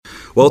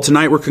Well,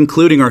 tonight we're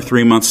concluding our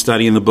 3-month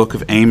study in the book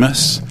of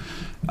Amos,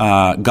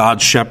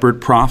 God's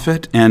shepherd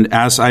prophet. And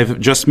as I've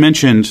just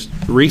mentioned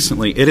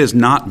recently, it has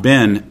not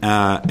been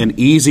an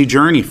easy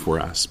journey for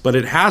us, but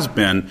it has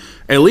been,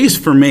 at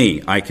least for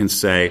me, I can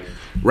say,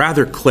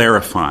 rather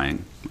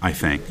clarifying, I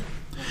think.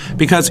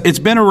 Because it's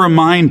been a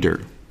reminder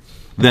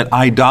that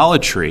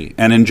idolatry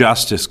and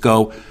injustice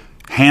go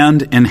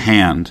hand in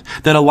hand,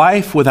 that a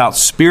life without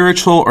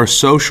spiritual or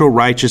social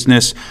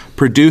righteousness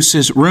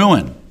produces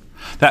ruin,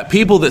 that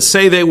people that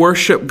say they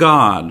worship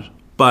God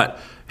but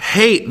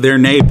hate their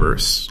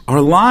neighbors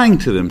are lying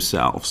to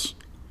themselves.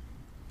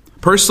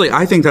 Personally,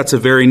 I think that's a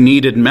very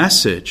needed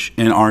message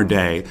in our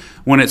day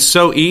when it's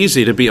so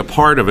easy to be a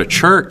part of a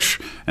church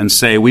and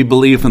say we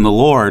believe in the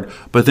Lord,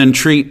 but then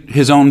treat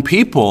his own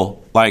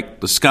people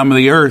like the scum of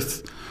the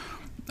earth.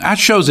 That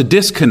shows a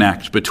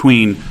disconnect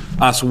between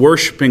us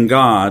worshiping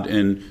God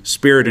in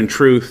spirit and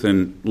truth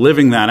and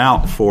living that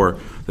out for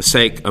the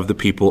sake of the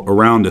people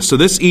around us. So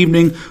this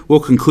evening, we'll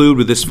conclude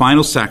with this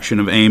final section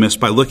of Amos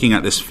by looking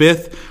at this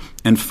fifth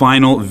and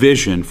final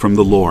vision from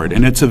the Lord.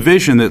 And it's a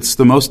vision that's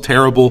the most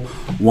terrible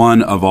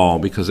one of all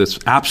because it's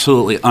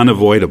absolutely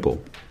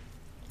unavoidable.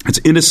 It's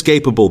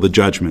inescapable, the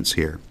judgments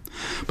here.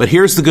 But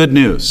here's the good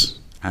news.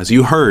 As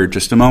you heard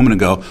just a moment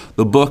ago,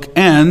 the book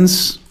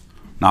ends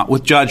not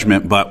with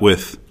judgment, but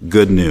with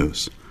good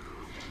news.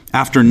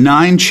 After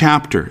 9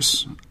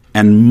 chapters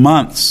and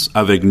months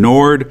of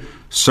ignored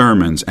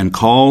sermons and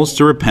calls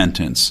to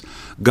repentance,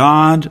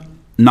 God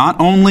not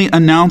only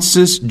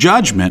announces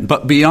judgment,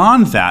 but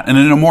beyond that, and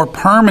in a more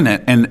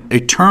permanent and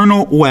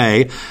eternal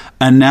way,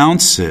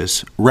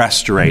 announces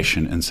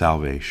restoration and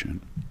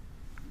salvation.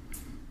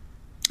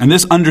 And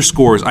this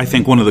underscores, I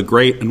think, one of the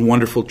great and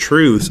wonderful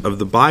truths of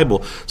the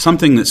Bible,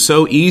 something that's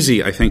so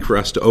easy, I think, for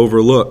us to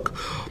overlook,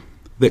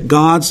 that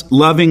God's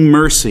loving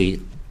mercy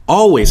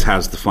always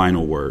has the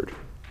final word.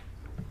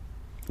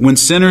 When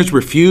sinners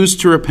refuse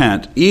to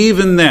repent,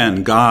 even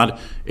then God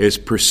is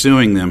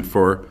pursuing them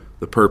for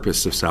the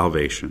purpose of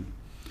salvation.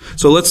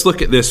 So let's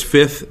look at this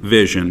fifth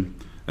vision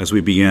as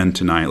we begin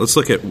tonight. Let's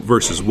look at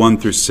verses 1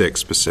 through 6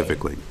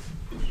 specifically.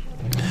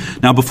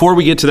 Now, before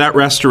we get to that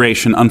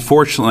restoration,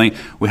 unfortunately,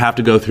 we have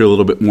to go through a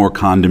little bit more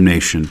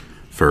condemnation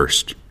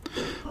first.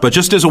 But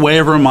just as a way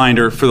of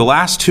reminder, for the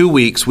last 2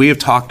 weeks, we have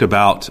talked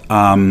about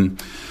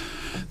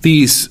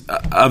these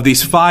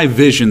 5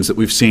 visions that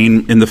we've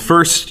seen. In the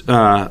first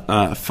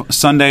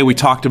Sunday, we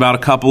talked about a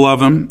couple of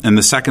them. And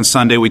the second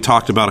Sunday, we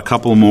talked about a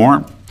couple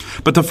more.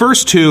 But the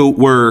first 2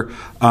 were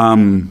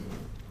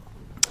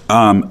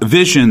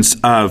visions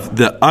of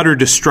the utter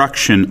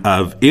destruction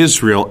of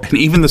Israel and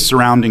even the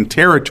surrounding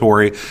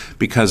territory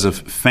because of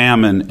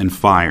famine and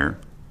fire.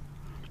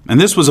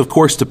 And this was, of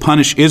course, to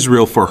punish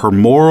Israel for her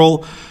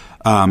moral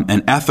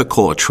and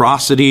ethical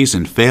atrocities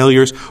and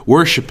failures,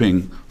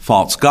 worshiping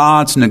false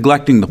gods,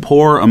 neglecting the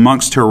poor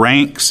amongst her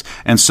ranks.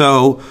 And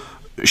so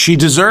she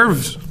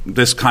deserves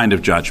this kind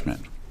of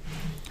judgment.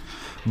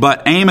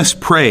 But Amos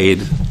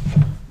prayed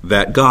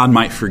that God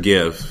might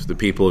forgive the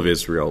people of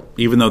Israel,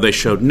 even though they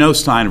showed no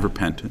sign of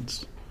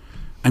repentance.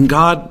 And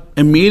God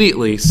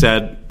immediately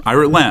said, I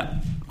relent.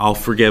 I'll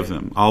forgive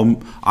them.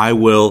 I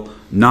will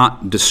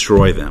not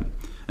destroy them.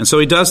 And so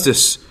he does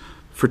this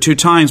for 2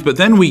 times, but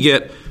then we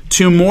get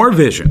 2 more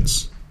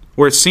visions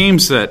where it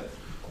seems that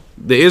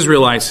the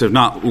Israelites have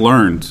not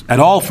learned at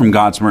all from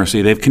God's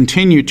mercy. They've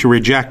continued to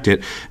reject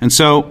it. And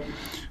so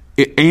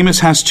Amos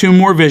has 2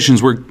 more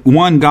visions where,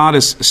 one, God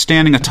is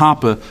standing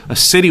atop a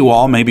city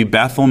wall, maybe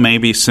Bethel,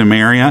 maybe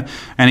Samaria,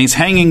 and he's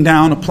hanging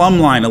down a plumb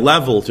line, a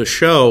level, to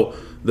show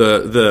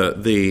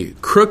the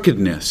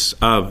crookedness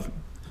of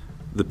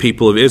the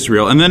people of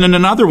Israel. And then in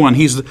another one,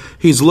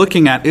 he's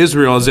looking at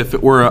Israel as if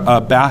it were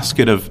a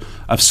basket of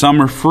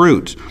summer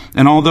fruit.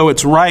 And although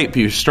it's ripe,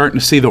 you're starting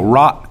to see the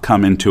rot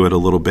come into it a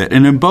little bit.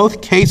 And in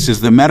both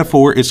cases, the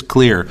metaphor is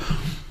clear.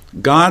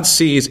 God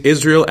sees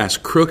Israel as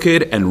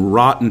crooked and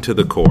rotten to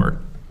the core,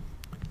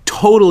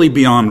 totally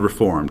beyond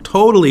reform,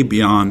 totally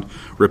beyond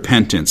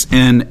repentance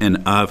in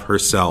and of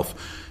herself.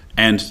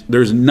 And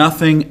there's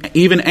nothing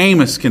even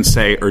Amos can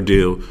say or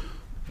do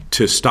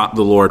to stop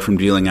the Lord from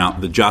dealing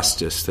out the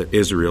justice that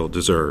Israel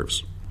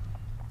deserves.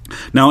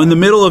 Now, in the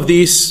middle of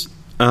these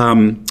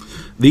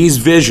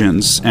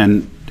visions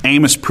and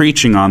Amos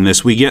preaching on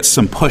this, we get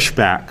some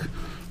pushback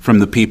from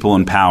the people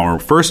in power.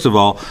 First of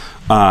all,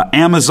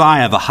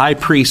 Amaziah, the high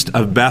priest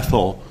of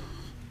Bethel,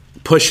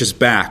 pushes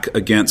back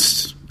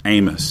against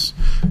Amos.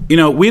 You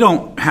know, we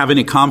don't have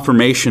any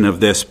confirmation of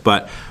this,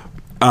 but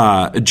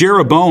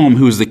Jeroboam,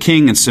 who's the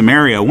king in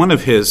Samaria, one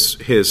of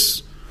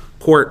his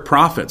court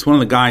prophets, one of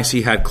the guys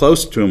he had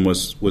close to him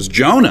was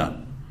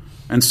Jonah.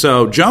 And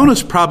so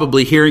Jonah's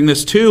probably hearing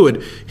this too,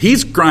 and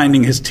he's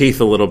grinding his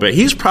teeth a little bit.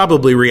 He's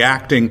probably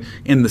reacting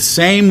in the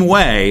same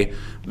way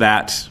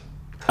that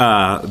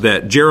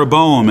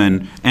Jeroboam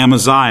and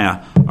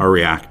Amaziah are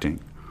reacting.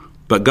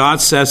 But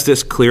God says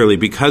this clearly,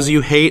 because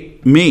you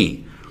hate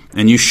me,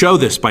 and you show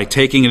this by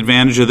taking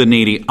advantage of the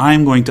needy,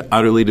 I'm going to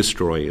utterly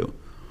destroy you.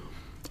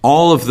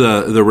 all of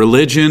the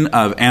religion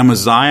of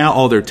Amaziah,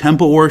 all their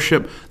temple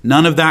worship,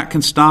 none of that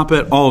can stop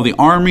it. All of the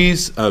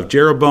armies of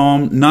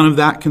Jeroboam, none of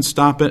that can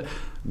stop it.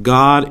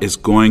 God is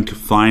going to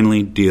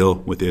finally deal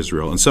with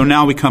Israel. And so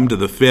now we come to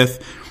the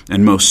fifth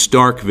and most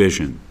stark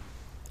vision,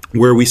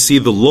 where we see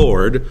the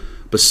Lord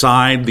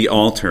beside the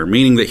altar,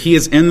 meaning that he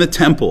is in the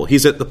temple.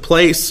 He's at the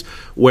place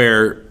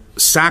where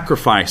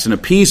sacrifice and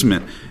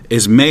appeasement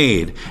is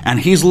made, and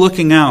he's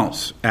looking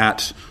out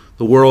at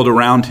the world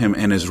around him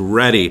and is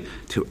ready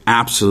to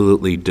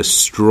absolutely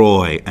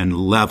destroy and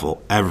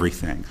level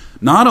everything.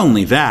 Not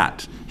only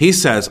that, he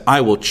says,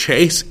 I will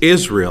chase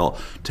Israel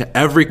to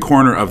every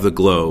corner of the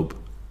globe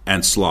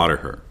and slaughter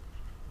her.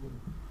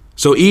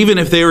 So even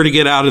if they were to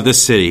get out of the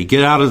city,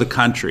 get out of the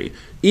country,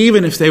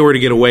 even if they were to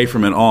get away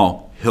from it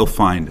all, he'll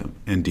find them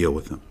and deal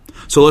with them.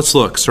 So let's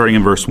look, starting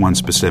in verse 1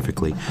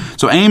 specifically.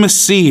 So Amos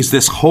sees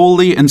this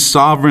holy and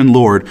sovereign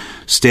Lord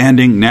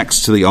standing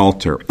next to the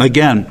altar.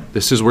 Again,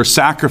 this is where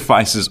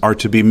sacrifices are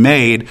to be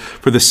made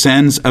for the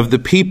sins of the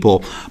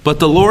people. But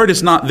the Lord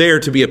is not there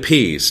to be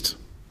appeased,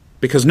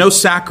 because no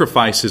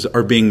sacrifices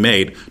are being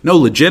made, no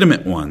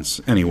legitimate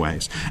ones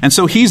anyways. And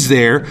so he's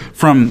there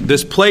from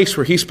this place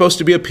where he's supposed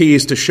to be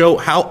appeased to show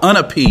how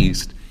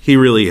unappeased he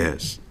really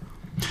is.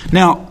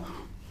 Now,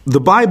 the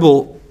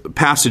Bible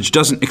passage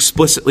doesn't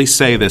explicitly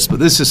say this, but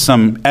this is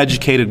some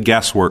educated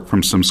guesswork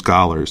from some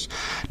scholars.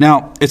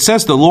 Now, it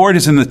says the Lord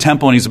is in the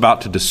temple and he's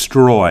about to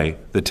destroy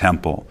the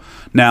temple.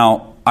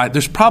 Now,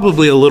 there's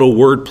probably a little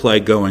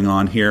wordplay going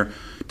on here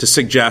to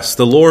suggest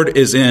the Lord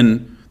is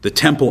in the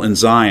temple in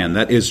Zion,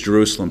 that is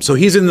Jerusalem. So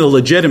he's in the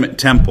legitimate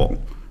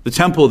temple, the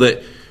temple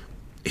that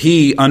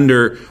he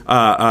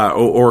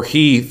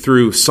he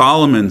through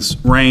Solomon's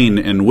reign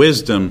and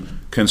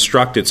wisdom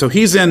constructed. So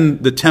he's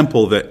in the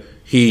temple that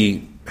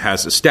he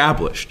has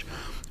established.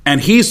 And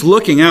he's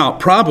looking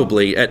out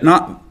probably at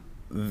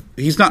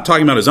he's not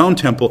talking about his own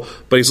temple,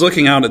 but he's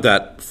looking out at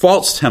that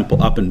false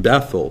temple up in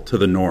Bethel to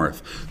the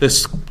north.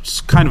 This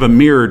kind of a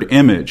mirrored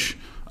image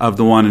of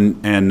the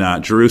one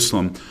in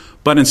Jerusalem.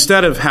 But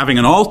instead of having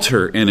an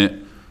altar in it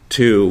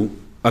to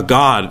a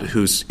god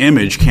whose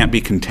image can't be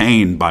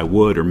contained by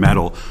wood or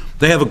metal,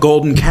 they have a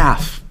golden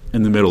calf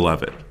in the middle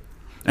of it.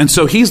 And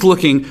so he's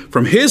looking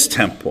from his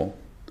temple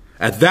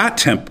at that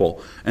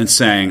temple and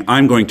saying,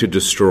 I'm going to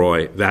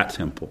destroy that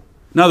temple.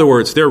 In other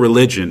words, their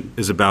religion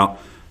is about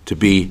to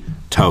be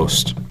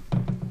toast.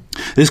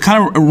 This is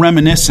kind of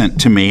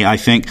reminiscent to me, I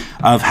think,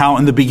 of how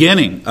in the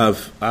beginning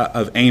of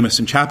Amos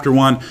in chapter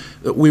 1,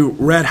 we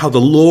read how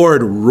the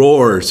Lord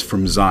roars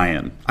from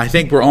Zion. I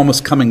think we're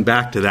almost coming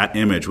back to that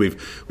image. We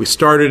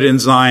started in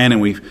Zion,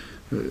 and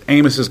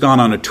Amos has gone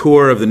on a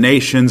tour of the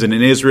nations and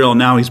in Israel, and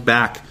now he's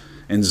back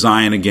in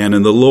Zion again,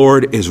 and the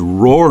Lord is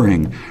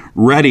roaring,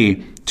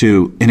 ready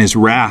to, in his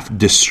wrath,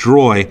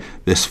 destroy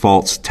this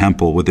false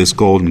temple with this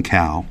golden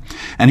cow.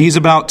 And he's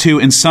about to,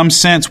 in some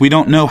sense, we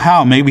don't know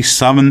how, maybe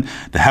summon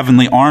the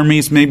heavenly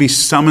armies, maybe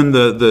summon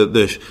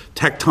the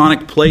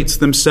tectonic plates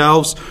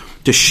themselves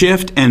to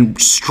shift and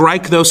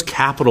strike those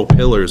capital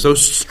pillars,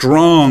 those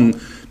strong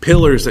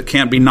pillars that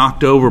can't be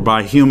knocked over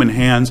by human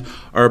hands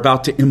are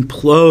about to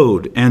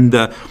implode, and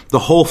the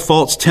whole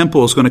false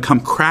temple is going to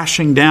come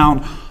crashing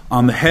down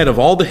on the head of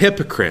all the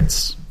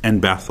hypocrites in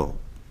Bethel.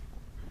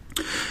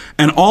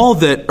 And all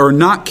that are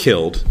not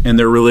killed in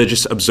their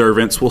religious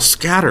observance will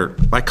scatter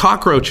like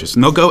cockroaches,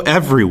 and they'll go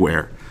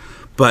everywhere.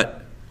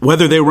 But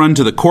whether they run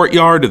to the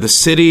courtyard of the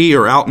city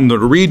or out in the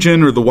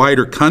region or the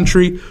wider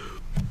country,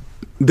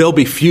 they'll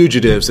be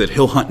fugitives that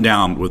he'll hunt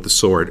down with the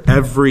sword,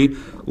 every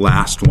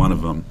last one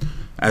of them.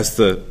 As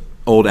the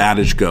old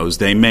adage goes,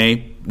 they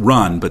may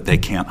run, but they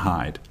can't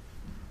hide.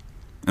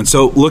 And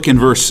so look in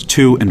verse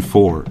 2 and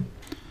 4.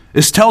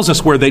 This tells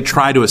us where they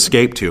try to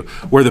escape to,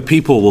 where the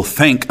people will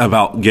think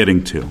about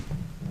getting to.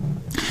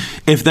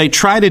 If they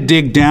try to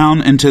dig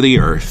down into the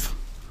earth,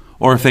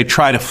 or if they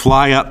try to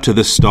fly up to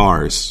the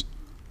stars.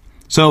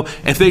 So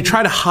if they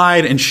try to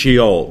hide in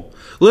Sheol,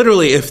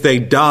 literally if they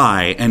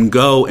die and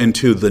go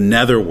into the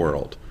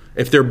netherworld,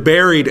 if they're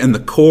buried in the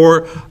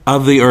core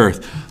of the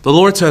earth, the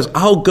Lord says,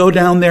 I'll go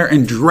down there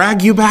and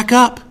drag you back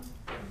up.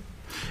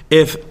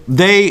 If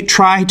they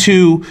try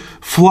to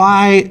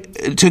fly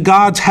to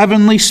God's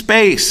heavenly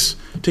space,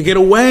 to get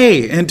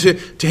away and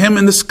to him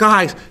in the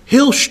skies,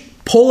 he'll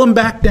pull them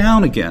back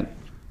down again.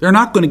 They're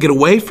not going to get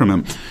away from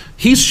him.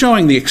 He's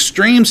showing the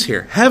extremes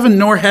here. Heaven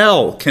nor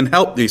hell can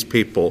help these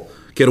people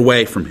get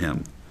away from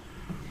him.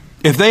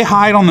 If they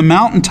hide on the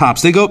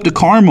mountaintops, they go up to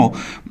Carmel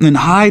and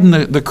hide in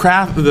the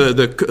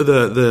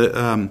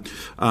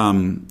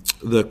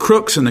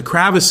crooks and the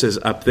crevices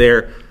up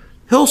there,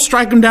 he'll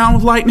strike them down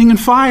with lightning and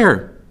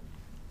fire.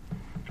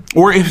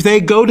 Or if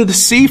they go to the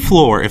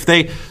seafloor, if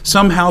they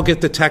somehow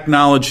get the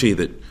technology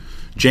that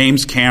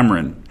James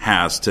Cameron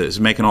is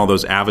making all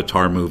those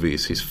Avatar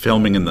movies. He's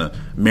filming in the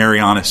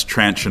Marianas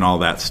Trench and all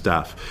that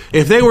stuff.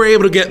 If they were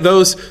able to get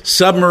those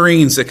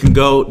submarines that can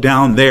go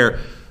down there,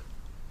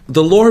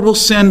 the Lord will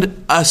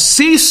send a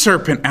sea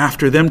serpent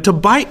after them to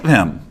bite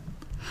them.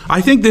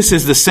 I think this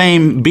is the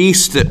same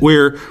beast that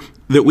we're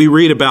that we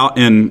read about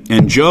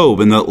in Job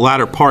in the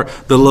latter part,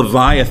 the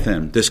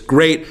Leviathan, this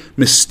great,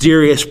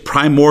 mysterious,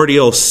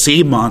 primordial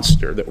sea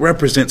monster that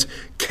represents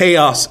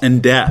chaos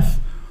and death.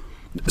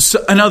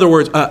 So, in other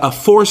words, a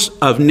force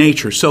of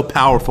nature so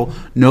powerful,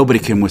 nobody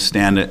can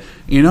withstand it.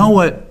 You know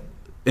what,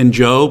 in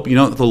Job, you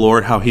know the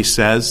Lord, how he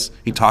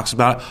talks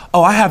about it?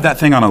 Oh, I have that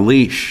thing on a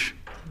leash.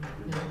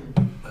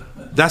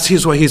 That's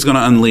what he's going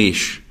to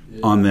unleash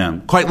on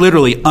them. Quite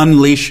literally,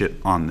 unleash it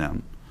on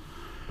them.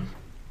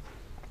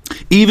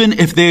 Even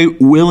if they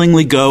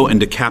willingly go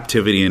into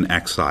captivity and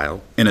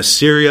exile, in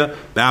Assyria,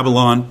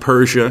 Babylon,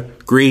 Persia,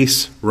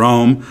 Greece,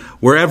 Rome,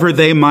 wherever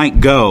they might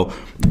go,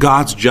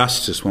 God's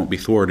justice won't be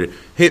thwarted.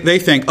 They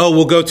think, oh,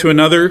 we'll go to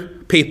another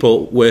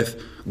people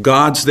with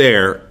God's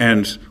there,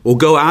 and we'll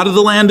go out of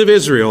the land of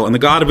Israel, and the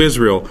God of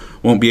Israel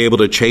won't be able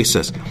to chase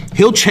us.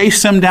 He'll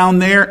chase them down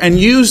there and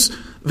use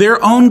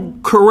their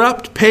own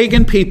corrupt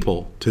pagan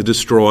people to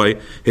destroy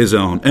his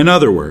own. In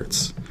other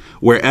words,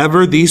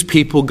 wherever these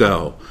people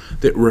go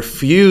that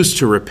refuse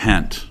to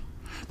repent,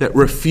 that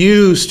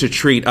refuse to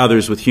treat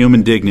others with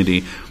human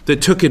dignity,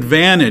 that took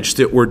advantage,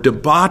 that were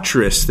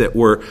debaucherous, that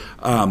were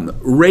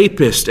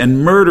rapists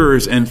and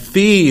murderers and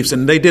thieves,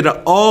 and they did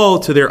it all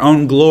to their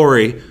own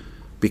glory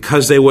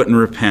because they wouldn't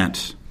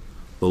repent,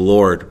 the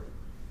Lord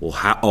will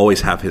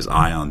always have his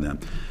eye on them.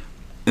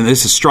 And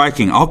this is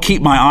striking. I'll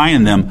keep my eye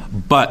on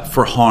them, but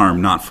for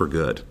harm, not for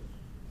good.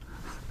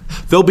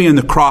 They'll be in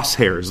the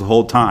crosshairs the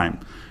whole time.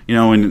 You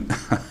know,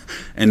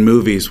 in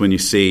movies, when you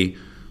see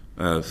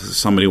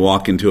somebody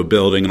walk into a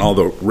building and all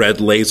the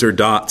red laser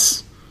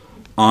dots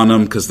on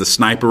them because the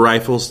sniper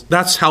rifles,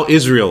 that's how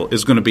Israel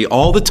is going to be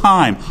all the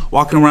time,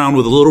 walking around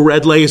with a little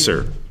red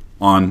laser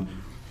on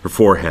her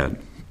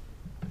forehead.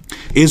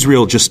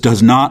 Israel just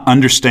does not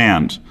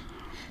understand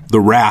the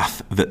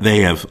wrath that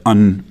they have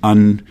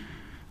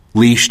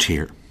unleashed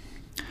here.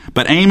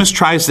 But Amos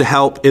tries to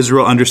help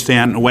Israel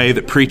understand in a way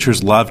that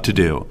preachers love to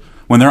do.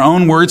 When their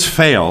own words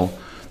fail,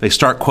 they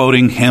start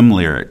quoting hymn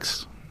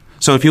lyrics.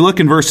 So if you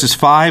look in verses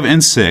 5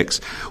 and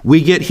 6,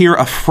 we get here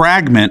a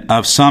fragment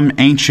of some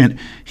ancient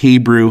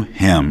Hebrew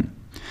hymn.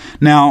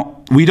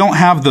 Now, we don't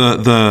have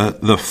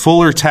the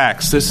fuller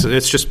text.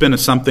 It's just been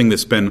something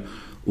that's been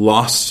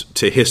lost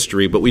to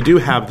history, but we do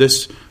have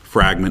this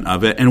fragment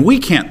of it, and we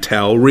can't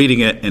tell, reading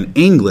it in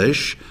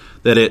English,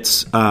 that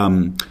it's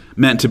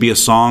meant to be a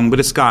song, but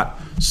it's got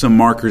some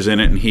markers in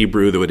it in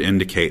Hebrew that would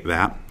indicate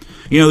that.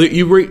 You know,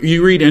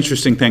 you read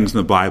interesting things in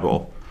the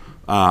Bible.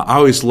 I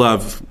always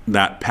love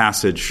that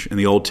passage in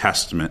the Old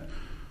Testament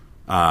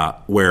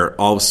where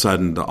all of a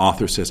sudden the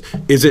author says,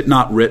 is it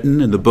not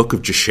written in the book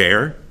of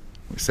Jasher?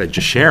 We said,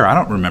 Jasher? I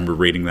don't remember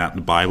reading that in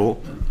the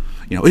Bible.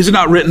 You know, is it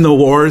not written in the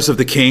Wars of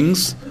the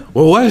Kings?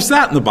 Well, what is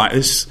that in the Bible?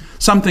 It's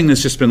something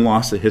that's just been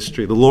lost to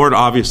history. The Lord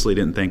obviously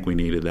didn't think we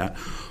needed that.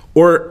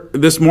 Or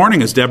this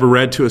morning, as Deborah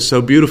read to us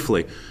so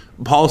beautifully,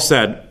 Paul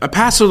said,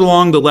 pass it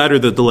along the letter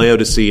that the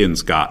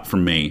Laodiceans got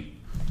from me.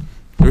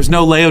 There's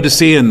no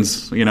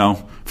Laodiceans, you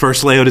know,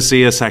 first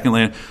Laodicea, second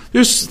Laodicea.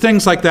 There's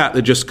things like that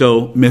just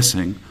go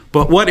missing.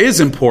 But what is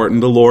important,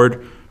 the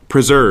Lord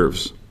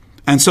preserves.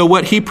 And so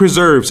what he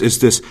preserves is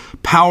this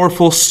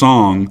powerful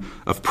song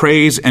of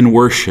praise and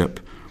worship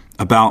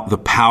about the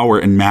power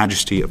and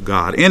majesty of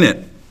God. In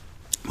it,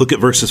 look at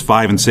verses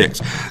 5 and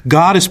 6.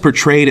 God is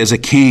portrayed as a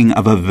king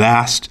of a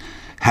vast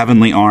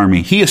heavenly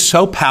army. He is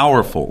so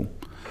powerful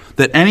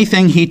that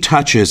anything he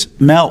touches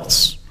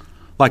melts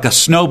like a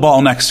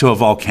snowball next to a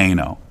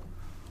volcano.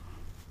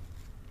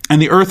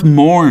 And the earth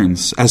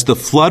mourns as the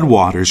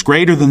floodwaters,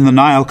 greater than the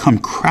Nile, come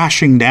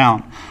crashing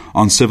down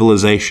on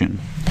civilization.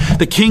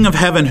 The King of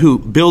heaven who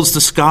builds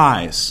the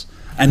skies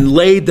and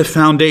laid the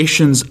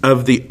foundations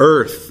of the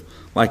earth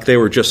like they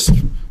were just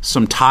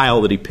some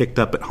tile that he picked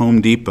up at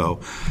Home Depot.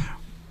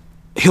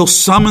 He'll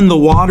summon the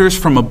waters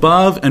from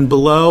above and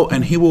below,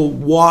 and he will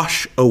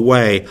wash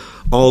away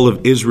all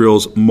of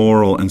Israel's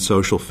moral and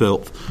social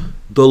filth.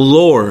 The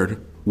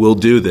Lord will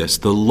do this.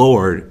 The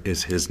Lord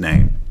is his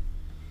name.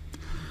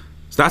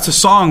 So that's a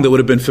song that would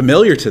have been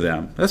familiar to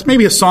them. That's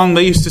maybe a song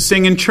they used to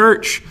sing in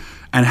church.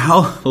 And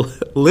how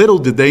little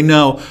did they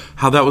know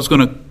how that was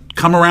going to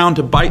come around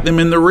to bite them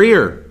in the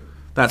rear.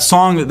 That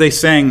song that they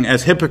sang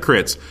as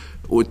hypocrites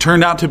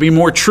turned out to be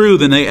more true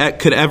than they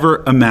could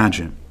ever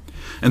imagine.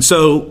 And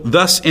so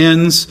thus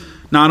ends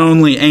not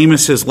only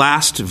Amos's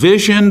last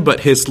vision,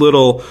 but his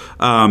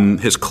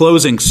his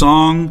closing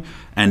song.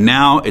 And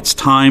now it's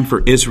time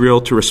for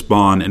Israel to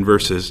respond in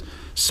verses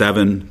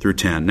 7 through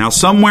 10. Now,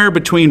 somewhere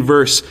between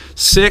verse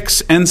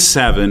 6 and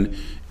 7,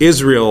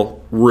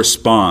 Israel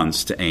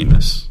responds to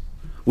Amos.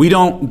 We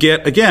don't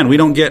get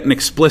an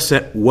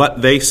explicit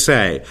what they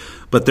say,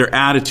 but their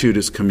attitude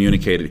is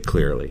communicated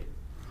clearly.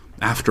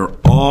 After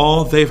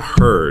all they've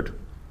heard,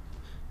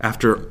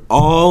 after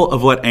all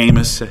of what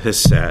Amos has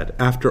said,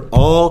 after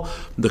all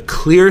the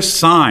clear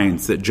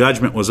signs that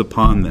judgment was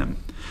upon them,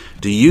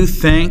 do you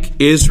think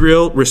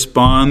Israel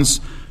responds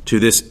to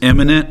this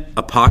imminent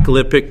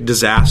apocalyptic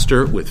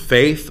disaster with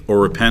faith or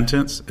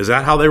repentance? Is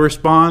that how they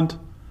respond?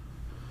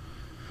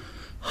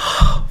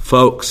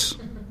 Folks,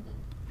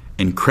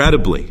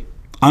 incredibly,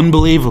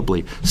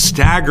 Unbelievably,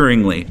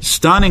 staggeringly,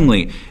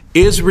 stunningly,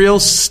 Israel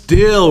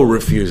still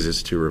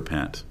refuses to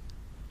repent.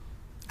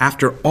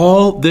 After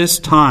all this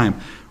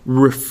time,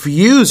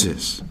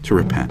 refuses to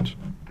repent.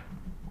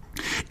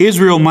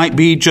 Israel might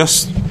be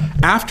just,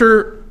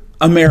 after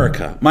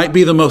America, might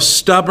be the most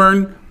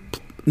stubborn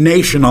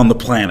nation on the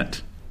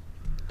planet,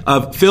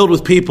 filled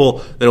with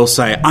people that will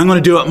say, I'm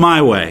going to do it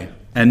my way,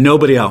 and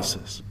nobody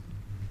else's.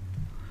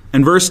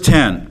 In verse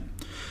 10,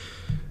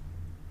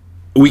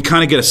 we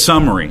kind of get a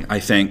summary, I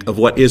think, of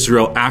what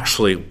Israel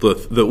actually,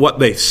 what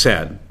they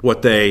said,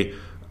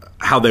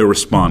 how they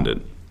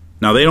responded.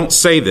 Now, they don't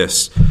say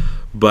this,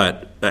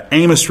 but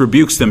Amos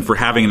rebukes them for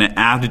having an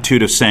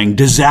attitude of saying,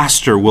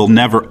 disaster will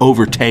never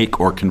overtake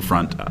or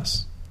confront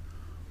us.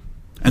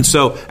 And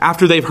so,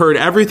 after they've heard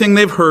everything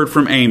they've heard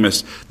from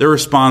Amos, their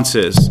response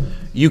is,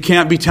 you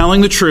can't be telling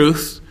the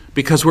truth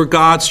because we're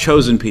God's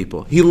chosen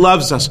people. He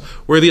loves us.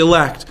 We're the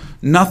elect.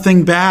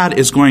 Nothing bad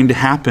is going to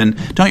happen.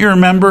 Don't you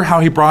remember how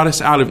he brought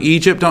us out of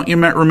Egypt? Don't you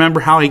remember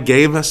how he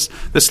gave us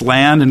this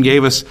land and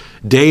gave us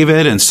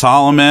David and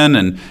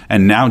Solomon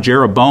and now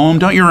Jeroboam?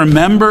 Don't you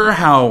remember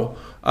how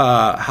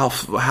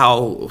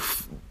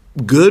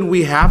good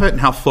we have it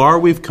and how far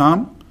we've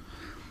come?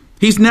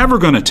 He's never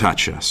going to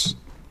touch us.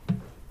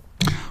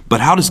 But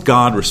how does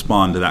God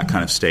respond to that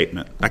kind of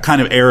statement? That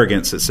kind of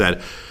arrogance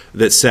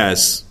that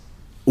says,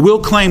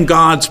 we'll claim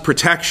God's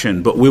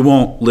protection, but we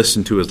won't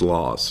listen to his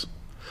laws.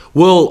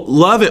 We'll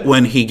love it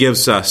when he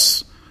gives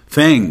us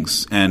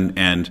things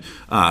and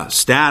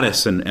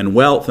status and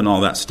wealth and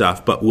all that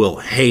stuff, but we'll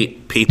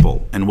hate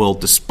people and we'll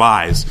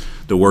despise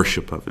the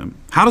worship of him.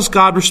 How does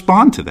God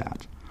respond to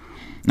that?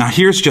 Now,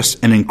 here's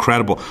just an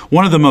incredible,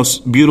 one of the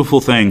most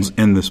beautiful things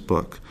in this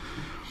book.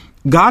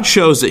 God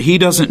shows that he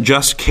doesn't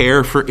just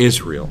care for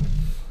Israel,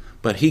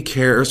 but he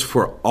cares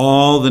for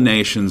all the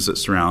nations that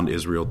surround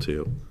Israel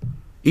too.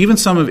 Even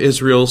some of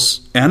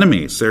Israel's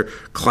enemies, their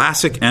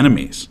classic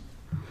enemies.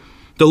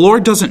 The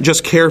Lord doesn't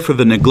just care for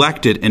the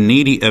neglected and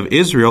needy of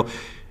Israel.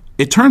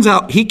 It turns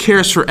out he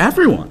cares for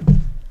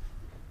everyone.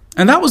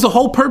 And that was the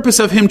whole purpose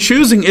of him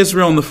choosing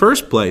Israel in the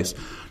first place.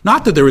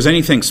 Not that there was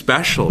anything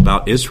special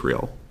about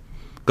Israel.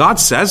 God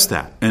says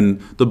that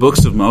in the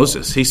books of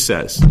Moses. He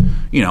says,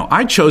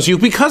 I chose you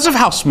because of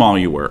how small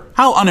you were,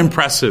 how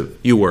unimpressive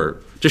you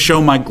were, to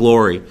show my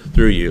glory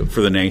through you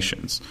for the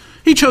nations.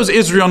 He chose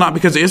Israel not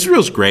because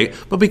Israel's great,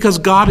 but because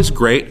God is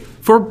great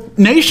for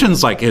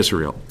nations like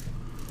Israel.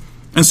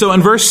 And so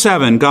in verse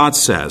 7, God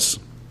says,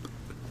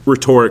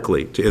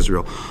 rhetorically to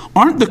Israel,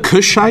 aren't the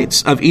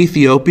Cushites of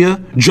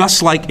Ethiopia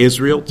just like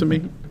Israel to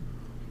me?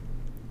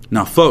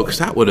 Now, folks,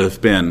 that would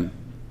have been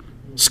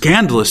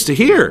scandalous to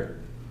hear.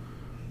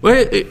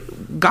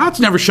 God's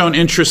never shown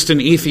interest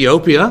in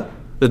Ethiopia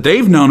that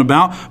they've known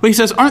about, but he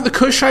says, aren't the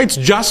Cushites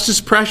just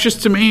as precious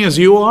to me as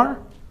you are?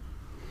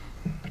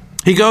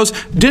 He goes,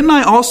 didn't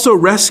I also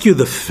rescue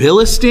the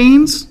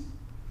Philistines?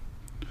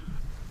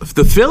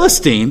 The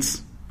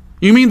Philistines?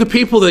 You mean the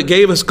people that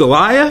gave us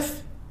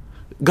Goliath?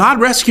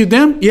 God rescued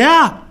them?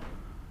 Yeah.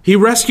 He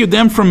rescued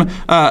them from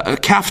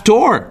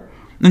Caphtor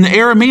and the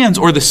Arameans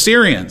or the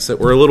Syrians that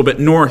were a little bit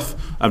north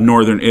of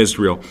northern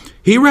Israel.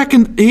 He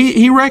rescued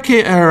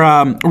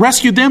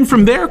them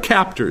from their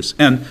captors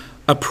and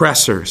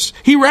oppressors.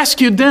 He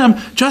rescued them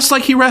just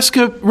like he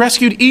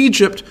rescued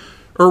Egypt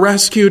or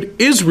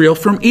rescued Israel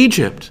from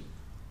Egypt.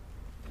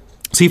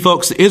 See,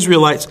 folks, the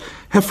Israelites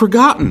have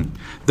forgotten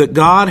that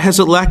God has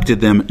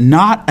elected them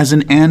not as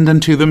an end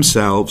unto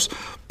themselves,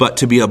 but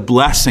to be a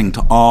blessing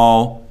to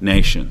all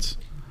nations.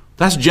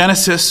 That's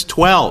Genesis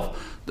 12.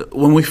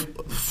 One of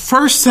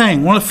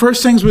the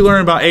first things we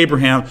learn about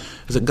Abraham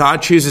is that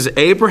God chooses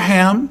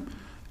Abraham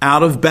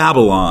out of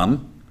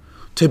Babylon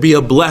to be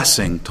a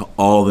blessing to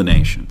all the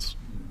nations.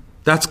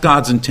 That's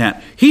God's intent.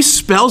 He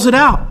spells it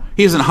out.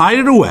 He doesn't hide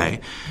it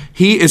away.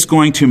 He is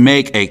going to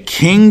make a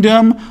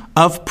kingdom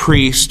of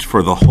priests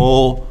for the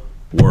whole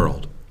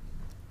world.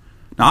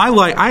 Now,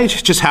 I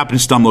just happened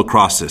to stumble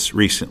across this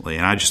recently,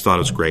 and I just thought it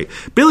was great.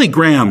 Billy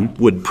Graham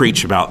would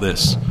preach about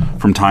this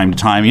from time to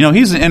time.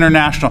 He's an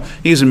international,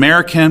 he's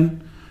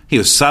American, he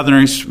was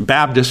Southern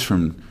Baptist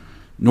from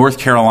North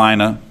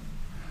Carolina.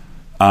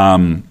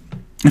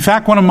 In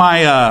fact, one of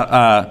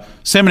my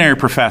seminary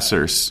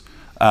professors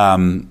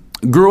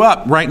grew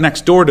up right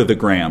next door to the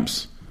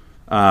Grahams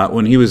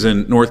when he was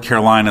in North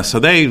Carolina. So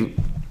they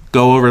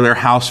go over their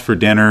house for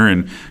dinner,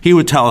 and he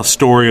would tell a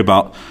story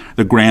about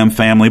the Graham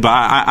family. But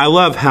I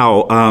love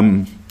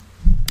how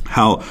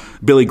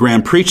Billy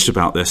Graham preached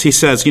about this. He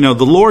says, the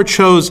Lord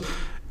chose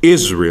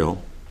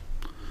Israel,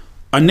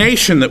 a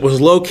nation that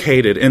was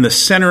located in the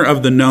center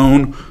of the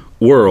known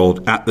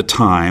world at the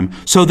time,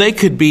 so they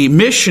could be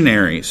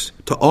missionaries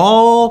to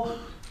all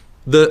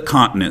the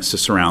continents that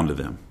surrounded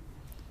them.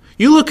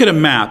 You look at a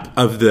map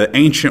of the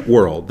ancient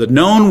world, the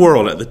known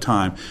world at the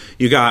time.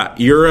 You got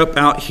Europe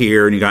out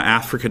here, and you got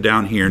Africa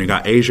down here, and you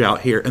got Asia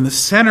out here. And the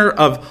center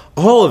of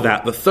all of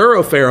that, the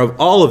thoroughfare of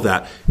all of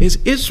that, is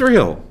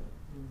Israel.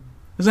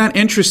 Isn't that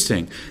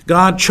interesting?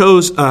 God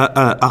chose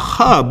a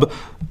hub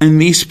in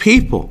these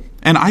people.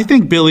 And I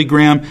think Billy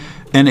Graham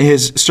and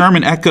his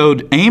sermon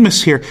echoed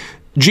Amos here.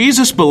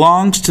 Jesus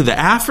belongs to the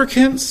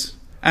Africans,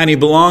 and he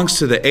belongs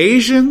to the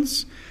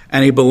Asians,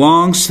 and he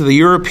belongs to the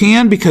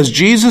European, because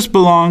Jesus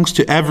belongs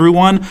to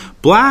everyone,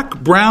 black,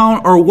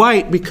 brown, or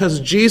white, because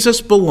Jesus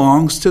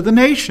belongs to the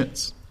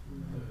nations.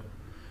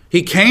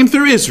 He came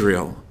through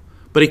Israel,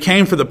 but he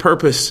came for the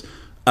purpose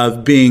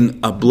of being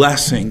a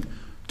blessing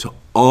to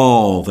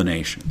all the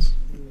nations.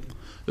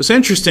 It's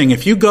interesting,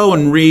 if you go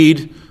and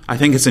read, I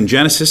think it's in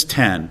Genesis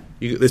 10,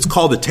 it's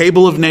called the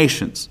Table of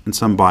Nations in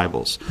some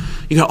Bibles.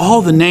 You got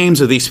all the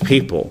names of these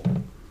people,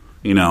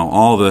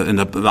 all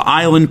the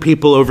island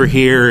people over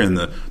here, and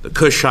the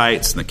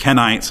Cushites and the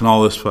Kenites and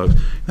all those folks.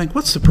 You think,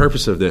 what's the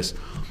purpose of this?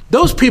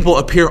 Those people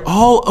appear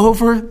all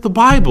over the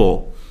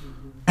Bible.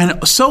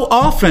 And so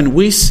often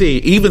we see,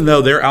 even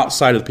though they're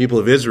outside of the people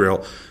of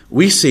Israel,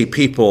 we see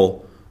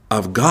people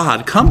of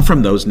God come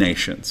from those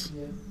nations.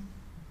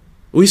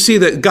 We see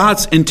that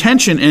God's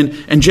intention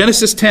in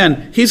Genesis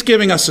 10, he's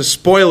giving us a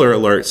spoiler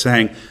alert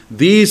saying,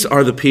 these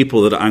are the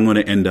people that I'm going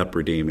to end up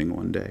redeeming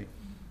one day.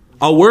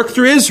 I'll work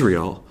through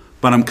Israel,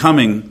 but I'm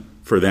coming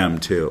for them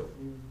too.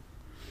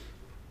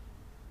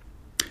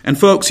 And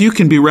folks, you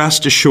can be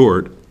rest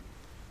assured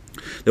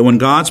that when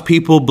God's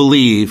people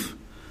believe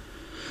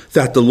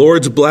that the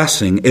Lord's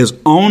blessing is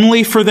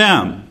only for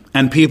them,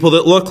 and people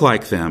that look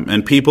like them,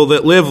 and people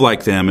that live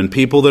like them, and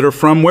people that are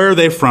from where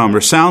they're from,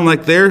 or sound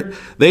like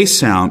they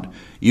sound,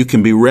 you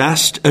can be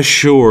rest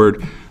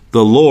assured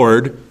the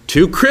Lord,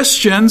 to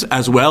Christians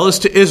as well as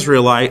to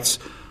Israelites,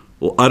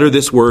 will utter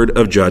this word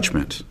of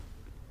judgment.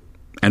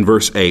 And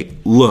verse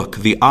 8, look,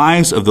 the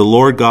eyes of the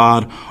Lord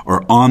God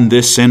are on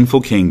this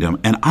sinful kingdom,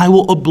 and I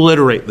will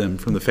obliterate them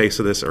from the face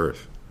of this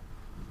earth.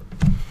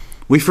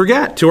 We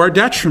forget, to our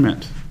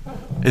detriment.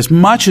 As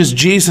much as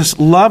Jesus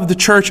loved the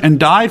church and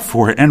died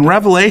for it, and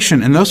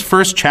Revelation, in those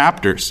first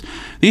chapters,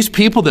 these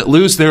people that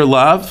lose their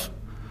love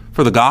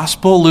for the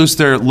gospel, lose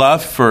their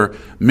love for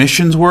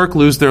missions work,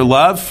 lose their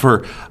love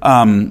for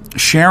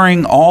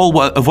sharing all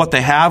of what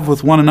they have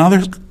with one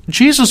another,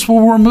 Jesus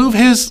will remove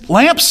his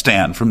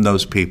lampstand from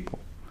those people.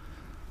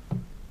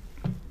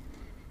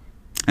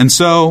 And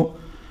so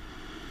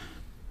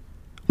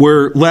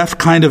we're left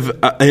kind of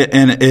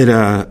in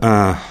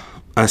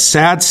a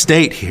sad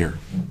state here,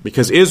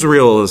 because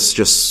Israel has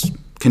just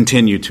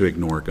continued to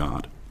ignore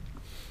God.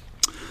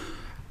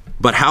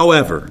 But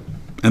however,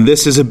 and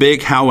this is a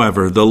big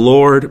however, the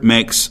Lord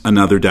makes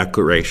another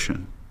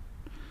declaration.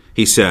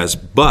 He says,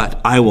 but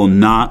I will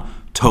not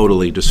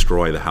totally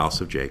destroy the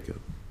house of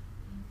Jacob.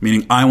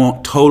 Meaning, I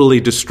won't totally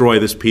destroy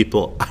this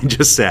people. I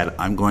just said,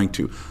 I'm going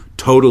to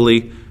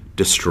totally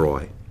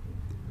destroy.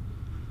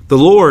 The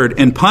Lord,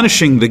 in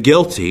punishing the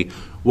guilty,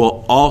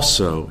 will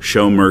also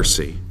show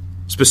mercy,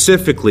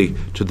 specifically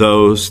to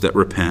those that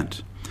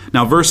repent.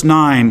 Now, verse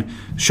 9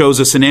 shows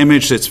us an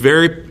image that's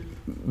very,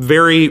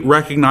 very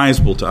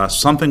recognizable to us,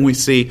 something we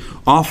see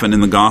often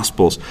in the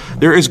Gospels.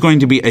 There is going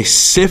to be a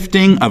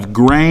sifting of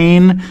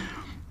grain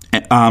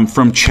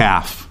from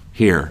chaff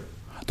here.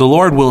 The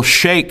Lord will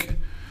shake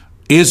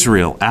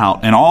Israel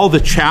out, and all the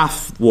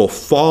chaff will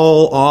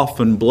fall off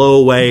and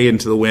blow away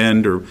into the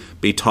wind or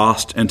be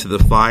tossed into the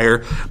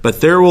fire. But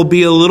there will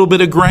be a little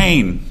bit of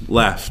grain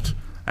left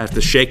at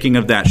the shaking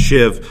of that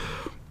shiv,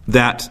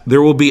 that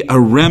there will be a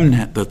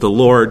remnant that the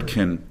Lord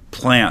can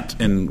plant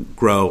and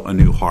grow a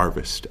new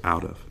harvest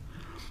out of.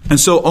 And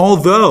so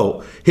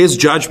although his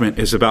judgment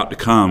is about to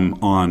come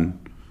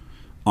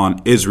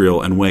on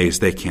Israel in ways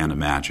they can't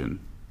imagine,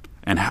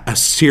 and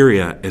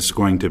Assyria is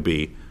going to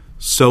be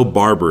so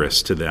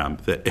barbarous to them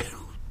that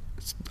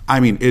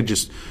it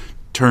just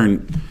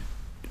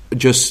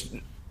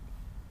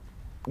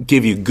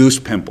give you goose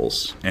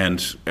pimples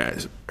and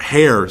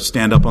hair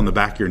stand up on the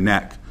back of your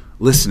neck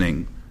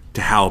listening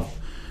to how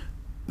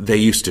they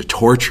used to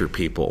torture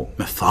people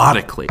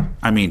methodically.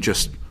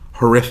 Just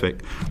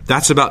horrific.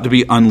 That's about to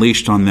be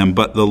unleashed on them.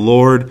 But the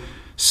Lord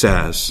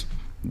says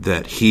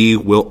that he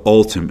will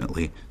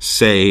ultimately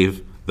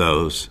save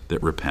those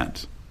that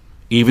repent,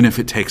 even if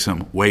it takes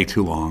them way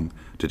too long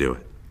to do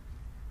it.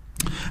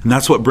 And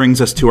that's what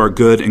brings us to our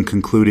good and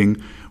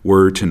concluding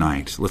word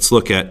tonight. Let's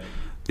look at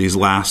these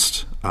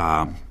last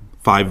 5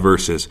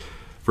 verses,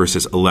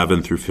 verses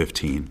 11 through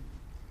 15.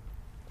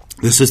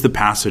 This is the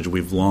passage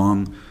we've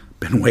long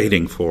been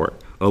waiting for.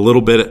 A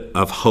little bit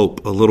of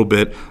hope, a little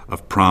bit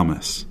of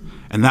promise.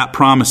 And that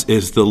promise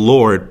is the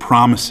Lord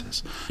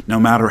promises, no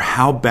matter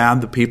how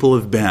bad the people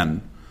have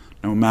been,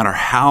 no matter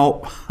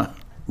how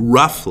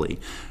roughly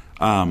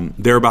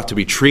they're about to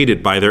be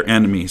treated by their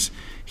enemies,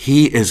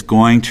 he is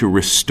going to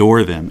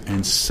restore them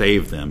and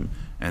save them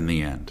in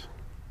the end.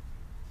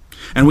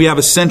 And we have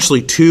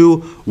essentially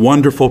 2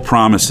 wonderful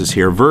promises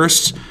here.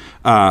 Verse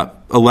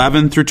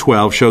 11 through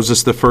 12 shows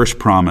us the first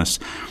promise,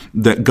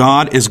 that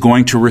God is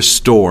going to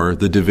restore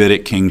the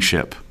Davidic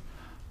kingship.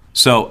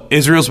 So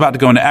Israel's about to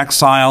go into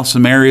exile.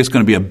 Samaria is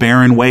going to be a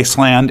barren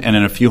wasteland. And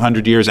in a few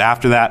hundred years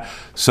after that,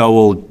 so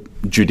will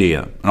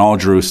Judea and all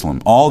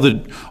Jerusalem. All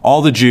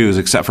the Jews,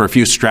 except for a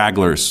few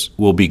stragglers,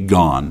 will be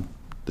gone.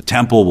 The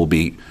temple will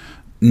be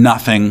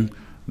nothing.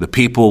 The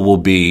people will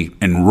be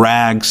in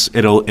rags.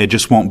 It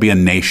just won't be a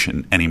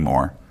nation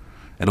anymore.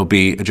 It'll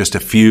be just a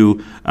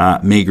few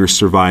meager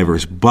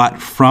survivors.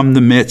 But from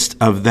the midst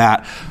of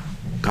that,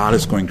 God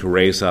is going to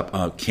raise up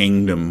a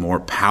kingdom more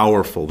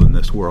powerful than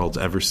this world's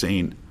ever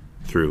seen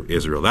through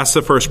Israel. That's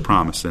the first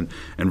promise in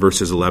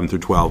verses 11 through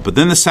 12. But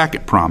then the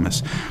second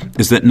promise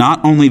is that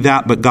not only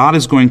that, but God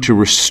is going to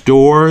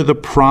restore the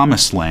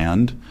promised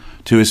land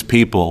to his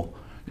people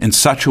in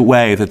such a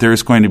way that there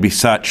is going to be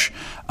such,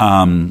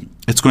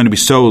 it's going to be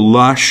so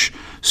lush,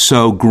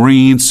 so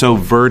green, so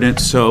verdant,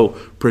 so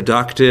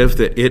productive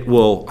that it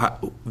will,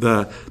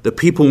 the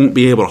people won't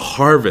be able to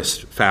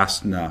harvest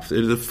fast enough.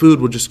 The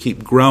food will just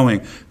keep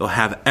growing. They'll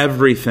have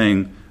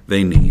everything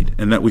they need.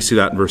 And that we see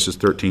that in verses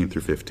 13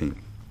 through 15.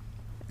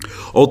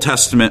 Old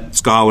Testament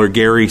scholar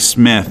Gary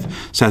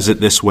Smith says it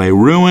this way: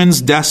 ruins,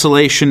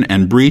 desolation,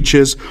 and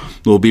breaches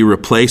will be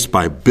replaced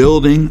by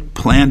building,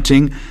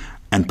 planting,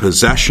 and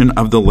possession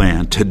of the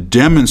land to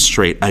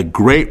demonstrate a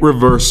great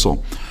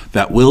reversal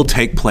that will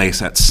take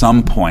place at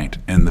some point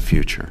in the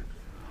future.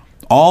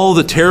 All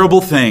the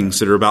terrible things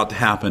that are about to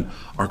happen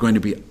are going to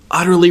be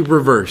utterly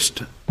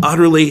reversed,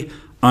 utterly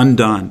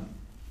undone.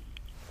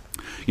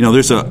 You know,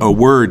 there's a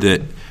word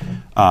that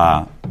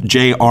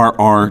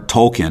J.R.R.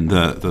 Tolkien,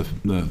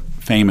 the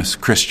famous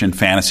Christian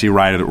fantasy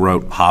writer that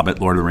wrote Hobbit,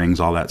 Lord of the Rings,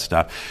 all that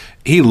stuff,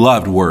 he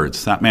loved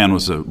words. That man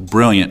was a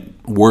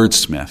brilliant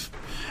wordsmith.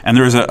 And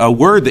there was a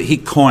word that he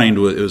coined.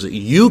 It was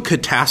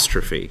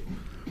eucatastrophe.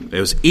 It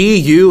was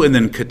EU and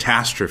then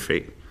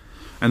catastrophe.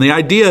 And the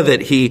idea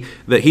that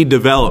he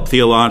developed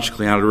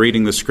theologically out of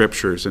reading the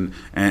scriptures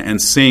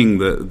and seeing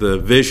the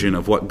vision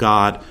of what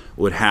God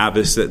would have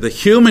is that the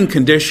human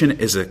condition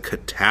is a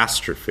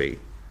catastrophe.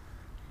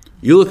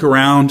 You look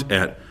around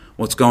at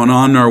what's going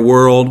on in our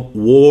world: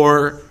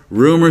 war,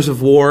 rumors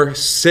of war,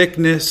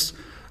 sickness,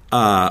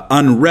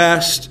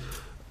 unrest,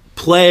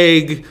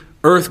 plague,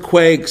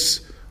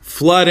 earthquakes,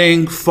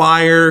 flooding,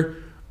 fire,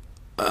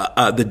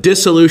 the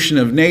dissolution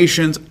of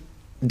nations,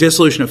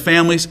 dissolution of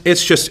families.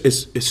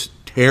 It's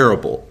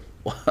terrible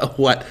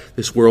what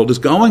this world is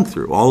going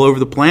through all over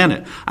the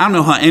planet. I don't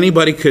know how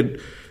anybody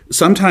could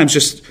sometimes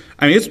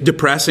it's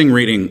depressing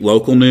reading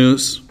local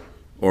news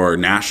or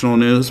national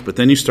news, but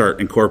then you start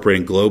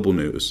incorporating global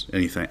news.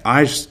 Anything.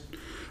 I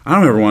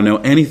don't ever want to know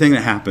anything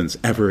that happens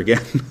ever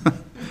again.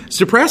 It's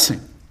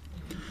depressing.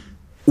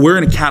 We're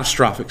in a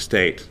catastrophic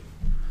state.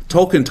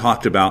 Tolkien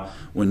talked about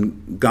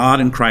when God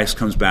in Christ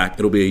comes back,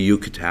 it'll be a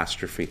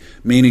eucatastrophe,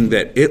 meaning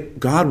that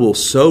God will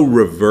so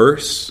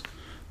reverse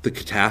the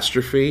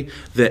catastrophe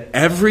that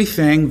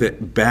everything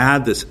that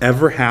bad that's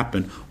ever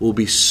happened will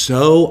be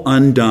so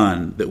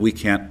undone that we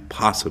can't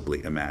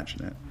possibly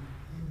imagine it.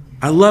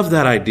 I love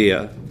that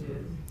idea,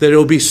 that it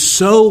will be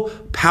so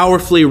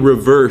powerfully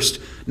reversed.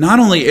 Not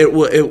only it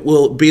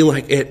will be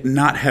like it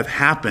not have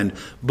happened,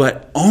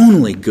 but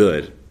only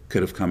good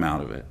could have come out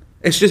of it.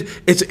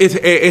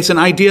 It's an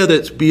idea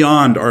that's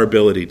beyond our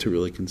ability to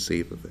really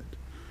conceive of it.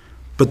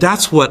 But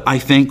that's what I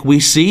think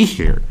we see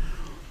here.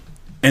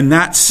 And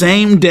that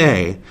same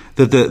day,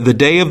 the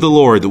day of the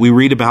Lord that we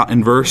read about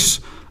in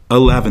verse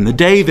 11, the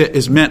day that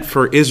is meant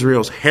for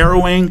Israel's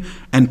harrowing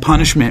and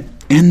punishment,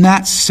 in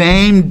that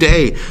same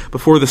day,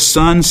 before the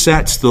sun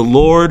sets, the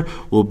Lord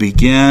will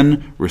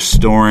begin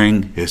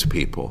restoring his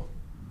people.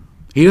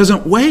 He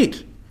doesn't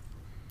wait.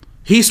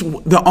 He's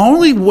the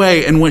only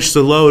way in which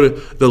the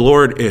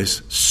Lord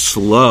is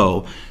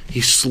slow.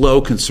 He's slow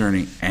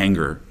concerning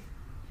anger.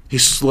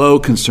 He's slow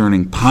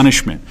concerning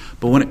punishment.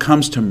 But when it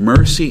comes to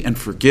mercy and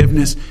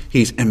forgiveness,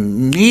 he's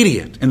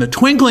immediate. In the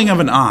twinkling of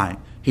an eye,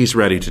 he's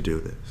ready to do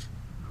this.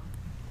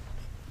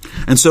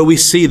 And so we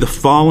see the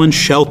fallen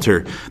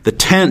shelter, the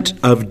tent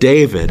of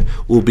David,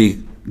 will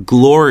be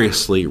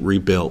gloriously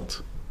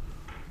rebuilt.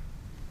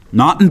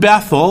 Not in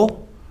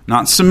Bethel,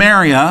 not in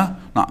Samaria,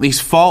 not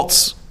these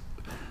false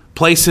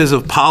places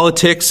of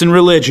politics and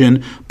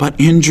religion, but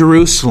in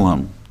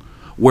Jerusalem,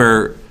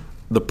 where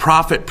the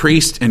prophet,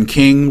 priest, and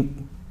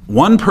king,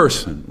 one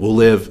person, will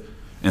live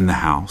in the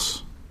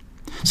house.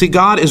 See,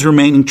 God is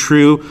remaining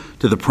true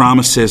to the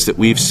promises that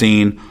we've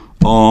seen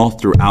all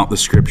throughout the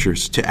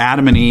scriptures. To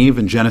Adam and Eve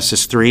in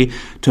Genesis 3,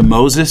 to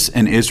Moses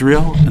and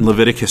Israel in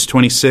Leviticus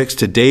 26,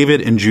 to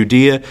David in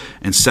Judea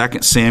in 2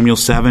 Samuel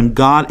 7,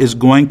 God is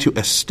going to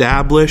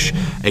establish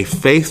a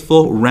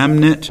faithful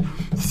remnant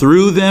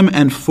through them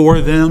and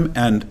for them,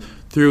 and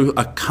through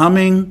a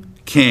coming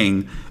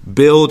king,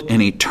 build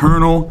an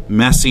eternal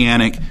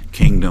messianic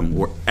kingdom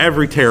where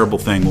every terrible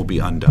thing will be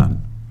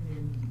undone.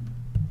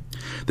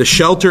 The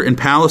shelter and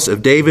palace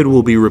of David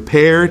will be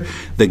repaired.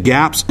 The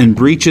gaps and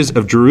breaches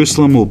of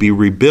Jerusalem will be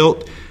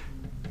rebuilt,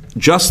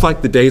 just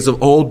like the days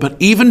of old, but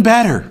even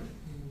better.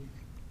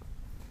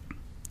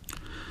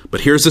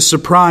 But here's a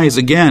surprise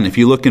again. If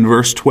you look in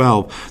verse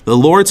 12, the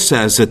Lord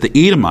says that the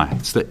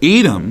Edomites,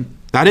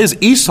 that is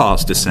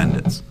Esau's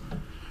descendants.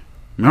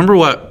 Remember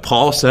what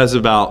Paul says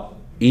about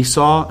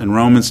Esau in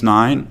Romans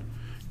 9?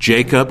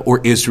 Jacob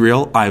or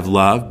Israel I've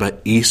loved,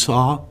 but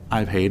Esau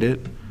I've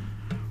hated.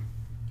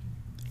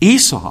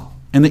 Esau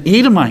and the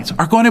Edomites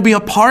are going to be a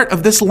part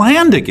of this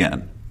land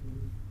again.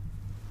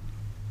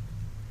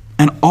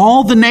 and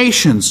all the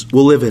nations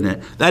will live in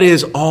it. That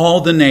is,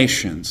 all the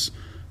nations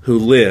who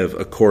live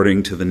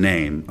according to the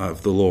name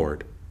of the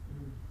Lord.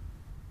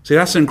 See,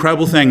 that's an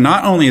incredible thing.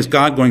 Not only is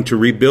God going to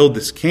rebuild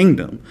this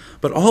kingdom,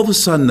 but all of a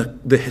sudden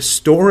the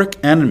historic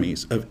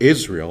enemies of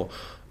Israel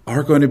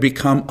are going to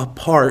become a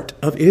part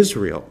of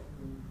Israel.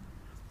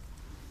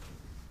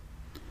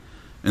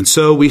 And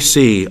so we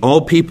see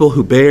all people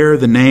who bear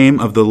the name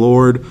of the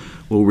Lord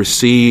will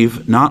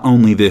receive not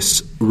only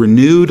this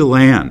renewed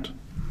land,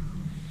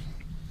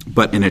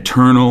 but an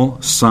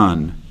eternal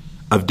son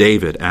of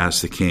David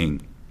as the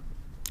king.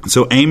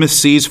 So Amos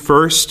sees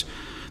first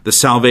the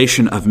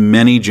salvation of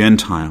many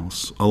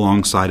Gentiles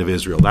alongside of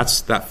Israel. That's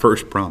that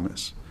first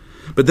promise.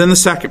 But then the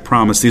second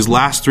promise, these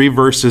last 3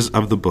 verses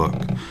of the book,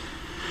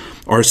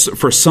 are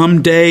for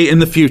some day in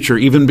the future,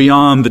 even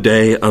beyond the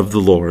day of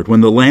the Lord,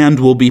 when the land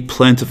will be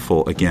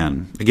plentiful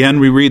again. Again,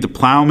 we read the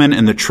plowman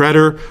and the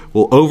treader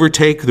will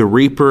overtake the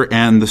reaper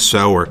and the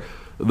sower.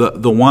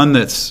 The one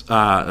that's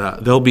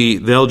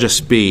they'll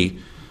just be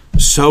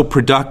so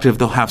productive.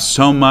 They'll have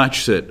so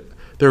much that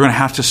they're going to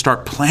have to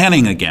start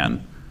planning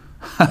again,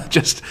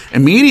 just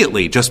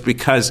immediately, just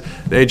because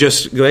they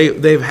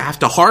have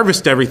to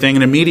harvest everything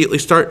and immediately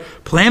start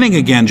planning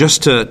again,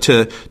 just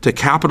to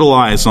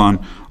capitalize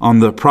on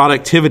the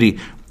productivity.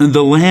 And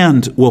the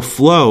land will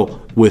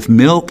flow with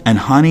milk and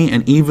honey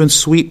and even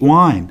sweet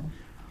wine.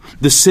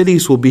 The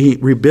cities will be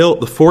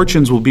rebuilt, the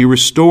fortunes will be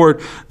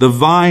restored, the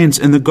vines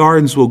and the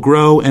gardens will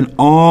grow, and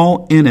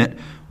all in it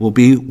will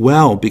be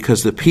well,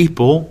 because the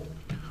people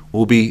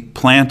will be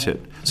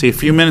planted. See, a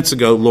few minutes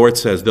ago, the Lord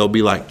says they'll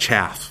be like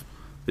chaff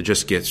that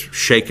just gets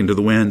shaken to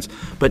the winds.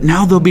 But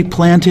now they'll be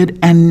planted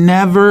and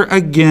never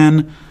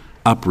again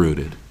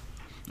uprooted.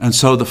 And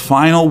so the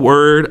final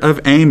word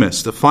of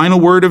Amos, the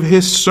final word of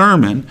his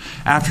sermon,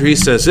 after he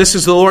says, this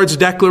is the Lord's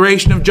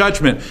declaration of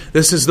judgment,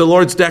 this is the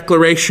Lord's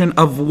declaration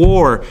of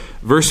war,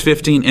 verse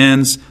 15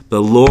 ends,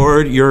 the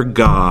Lord your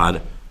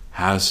God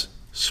has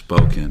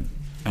spoken.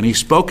 And he's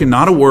spoken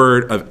not a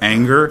word of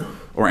anger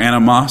or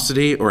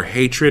animosity or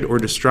hatred or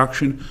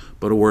destruction,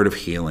 but a word of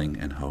healing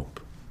and hope.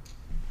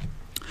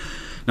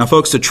 Now,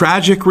 folks, the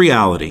tragic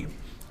reality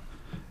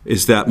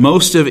is that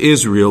most of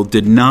Israel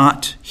did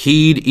not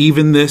heed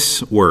even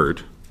this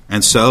word.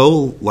 And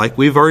so, like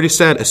we've already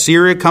said,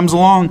 Assyria comes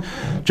along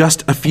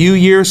just a few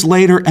years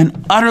later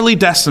and utterly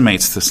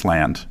decimates this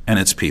land and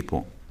its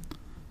people.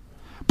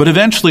 But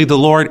eventually the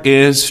Lord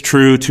is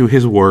true to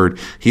his word.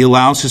 He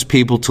allows his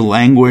people to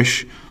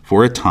languish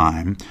for a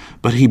time,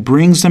 but he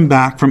brings them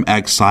back from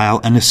exile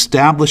and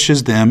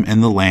establishes them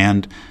in the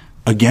land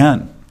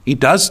again. He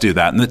does do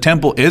that, and the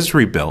temple is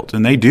rebuilt,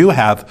 and they do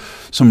have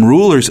some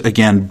rulers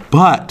again,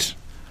 but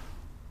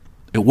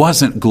it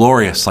wasn't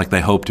glorious like they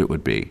hoped it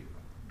would be.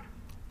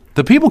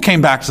 The people came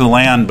back to the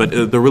land, but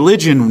the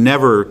religion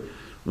never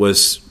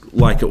was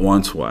like it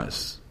once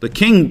was. The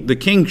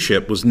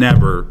kingship was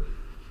never,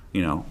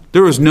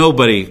 there was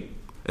nobody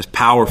as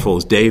powerful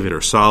as David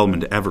or Solomon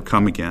to ever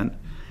come again.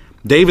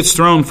 David's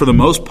throne, for the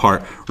most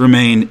part,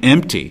 remained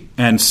empty,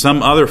 and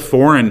some other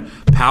foreign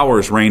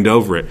powers reigned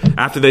over it.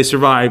 After they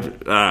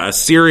survived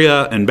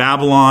Assyria and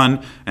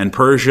Babylon and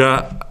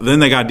Persia, then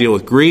they got to deal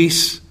with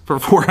Greece for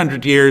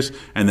 400 years,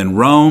 and then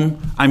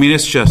Rome. I mean,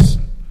 it's just,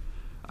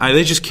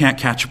 they just can't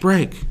catch a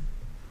break.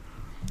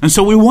 And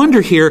so we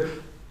wonder here,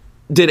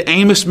 did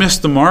Amos miss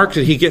the mark?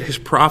 Did he get his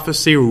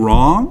prophecy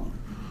wrong?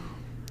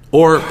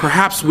 Or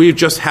perhaps we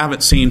just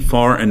haven't seen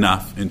far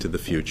enough into the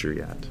future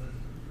yet.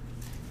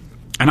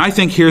 And I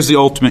think here's the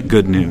ultimate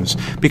good news.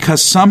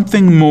 Because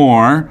something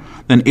more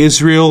than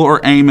Israel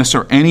or Amos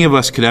or any of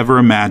us could ever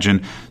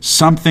imagine,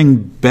 something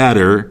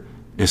better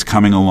is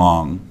coming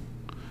along.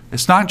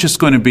 It's not just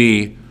going to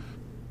be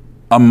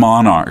a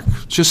monarch,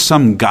 just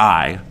some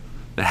guy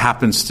that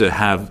happens to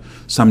have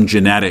some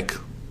genetic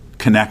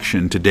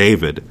connection to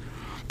David.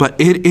 But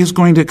there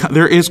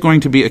is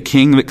going to be a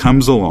king that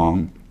comes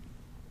along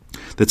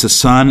that's a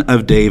son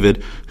of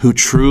David who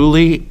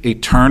truly,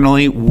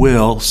 eternally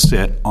will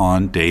sit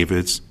on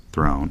David's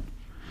throne.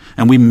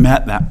 And we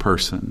met that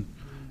person.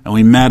 And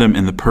we met him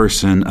in the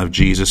person of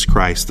Jesus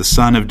Christ, the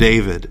Son of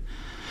David.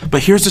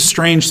 But here's the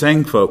strange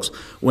thing, folks.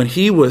 When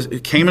he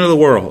came into the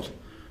world,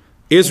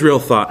 Israel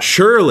thought,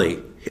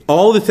 surely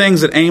all the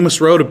things that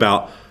Amos wrote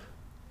about,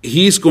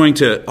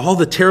 all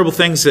the terrible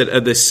things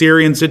that the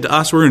Assyrians did to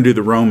us, we're going to do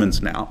the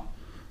Romans now.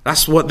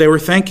 That's what they were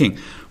thinking.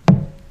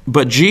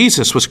 But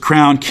Jesus was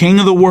crowned King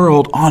of the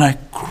world on a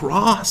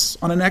cross,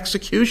 on an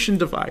execution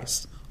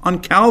device, on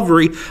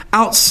Calvary,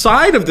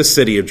 outside of the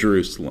city of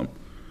Jerusalem.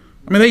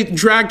 I mean, they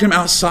dragged him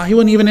outside. He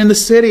wasn't even in the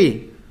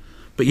city.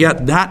 But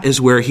yet that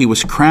is where he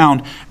was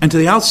crowned. And to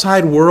the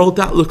outside world,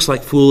 that looks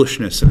like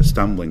foolishness and a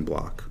stumbling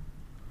block.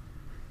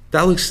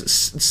 That looks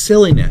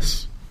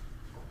silliness.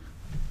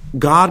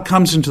 God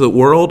comes into the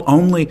world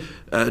only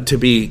to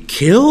be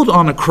killed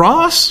on a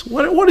cross?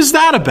 What is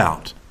that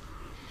about?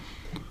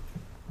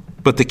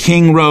 But the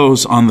king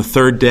rose on the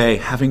third day,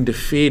 having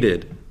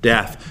defeated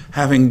death,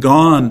 having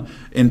gone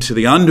into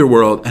the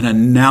underworld and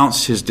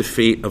announced his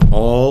defeat of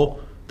all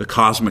the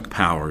cosmic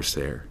powers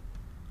there.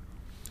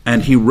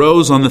 And he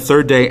rose on the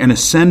third day and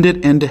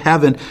ascended into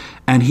heaven.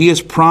 And he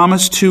has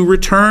promised to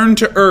return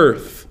to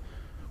earth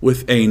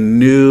with a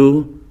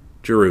new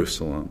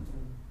Jerusalem.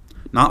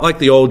 Not like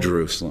the old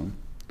Jerusalem.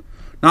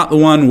 Not the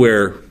one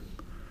where,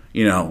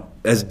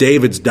 as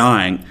David's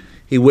dying,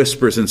 he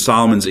whispers in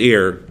Solomon's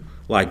ear,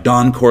 like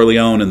Don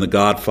Corleone in The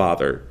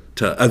Godfather,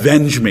 to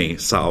avenge me,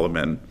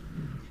 Solomon.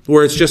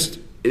 Where it's just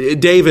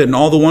David and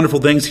all the wonderful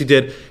things he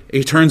did,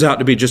 he turns out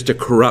to be just a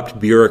corrupt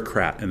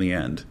bureaucrat in the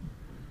end.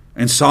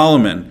 And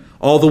Solomon,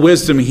 all the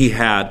wisdom he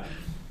had,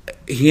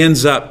 he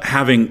ends up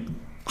having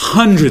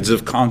hundreds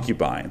of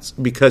concubines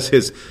because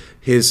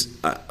his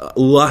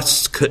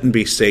lusts couldn't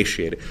be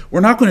satiated.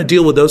 We're not going to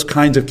deal with those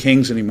kinds of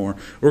kings anymore.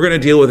 We're going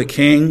to deal with a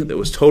king that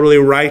was totally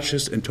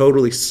righteous and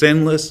totally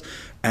sinless,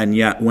 and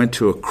yet went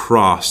to a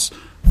cross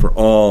for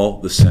all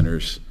the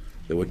sinners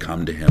that would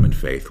come to him in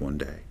faith one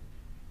day.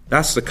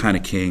 That's the kind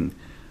of king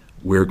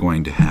we're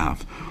going to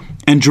have.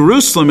 And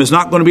Jerusalem is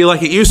not going to be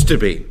like it used to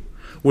be,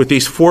 with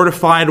these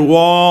fortified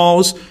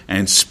walls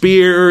and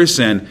spears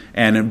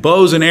and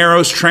bows and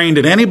arrows trained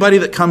at anybody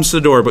that comes to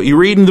the door. But you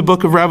read in the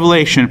book of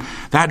Revelation,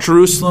 that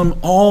Jerusalem,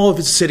 all of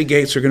its city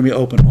gates are going to be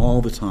open all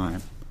the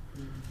time,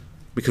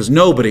 because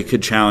nobody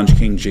could challenge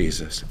King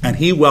Jesus. And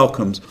he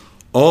welcomes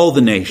all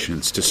the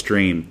nations to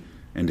stream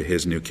into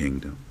his new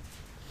kingdom.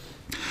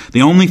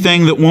 The only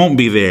thing that won't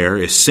be there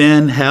is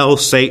sin, hell,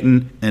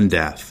 Satan, and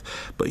death.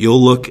 But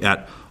you'll look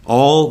at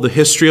all the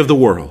history of the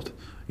world.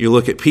 You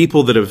look at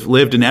people that have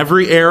lived in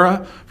every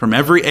era, from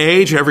every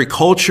age, every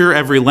culture,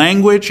 every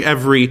language,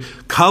 every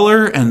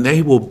color, and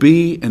they will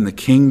be in the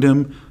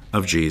kingdom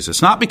of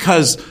Jesus. Not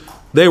because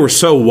they were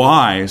so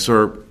wise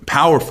or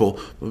powerful,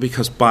 but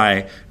because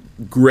by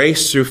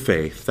grace through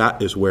faith,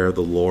 that is where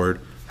the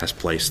Lord has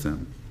placed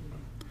them.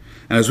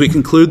 And as we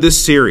conclude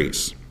this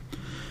series,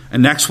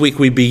 and next week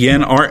we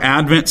begin our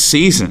Advent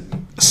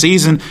season, a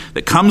season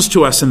that comes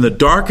to us in the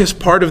darkest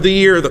part of the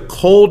year, the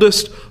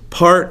coldest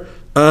part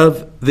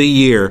of the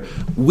year.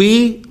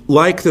 We,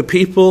 like the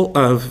people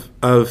of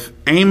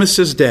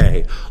Amos's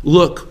day,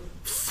 look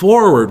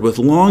forward with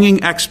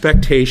longing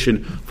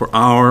expectation for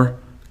our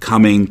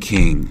coming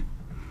King,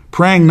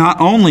 praying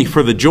not only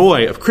for the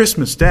joy of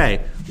Christmas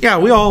Day. Yeah,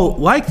 we all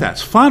like that.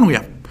 It's fun.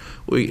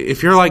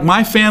 If you're like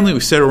my family, we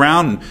sit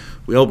around and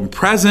we open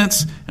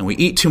presents, and we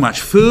eat too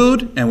much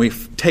food, and we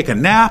take a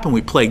nap, and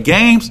we play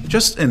games,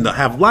 and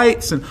have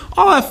lights, and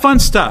all that fun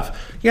stuff.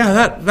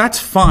 Yeah, that's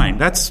fine.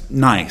 That's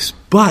nice.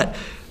 But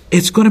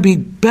it's going to be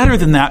better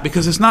than that,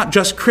 because it's not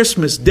just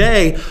Christmas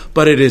Day,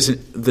 but it is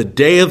the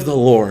day of the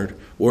Lord,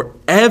 where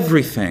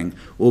everything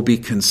will be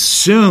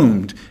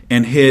consumed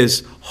in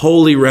his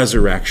holy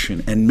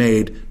resurrection and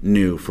made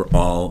new for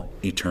all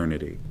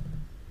eternity.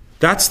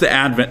 That's the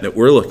Advent that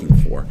we're looking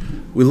for.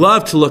 We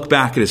love to look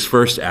back at his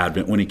first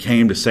Advent when he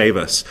came to save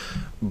us,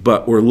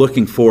 but we're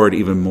looking forward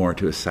even more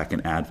to his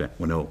second Advent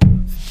when he'll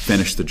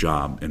finish the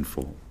job in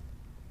full.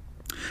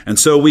 And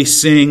so we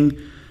sing.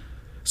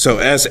 So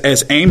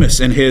as Amos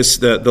in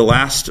the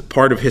last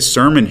part of his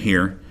sermon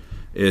here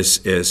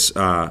is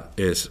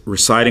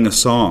reciting a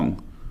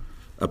song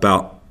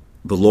about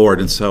the Lord,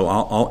 and so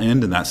I'll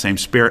end in that same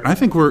spirit. I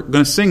think we're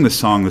going to sing this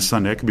song this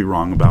Sunday. I could be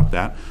wrong about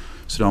that,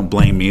 so don't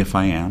blame me if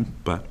I am,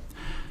 but.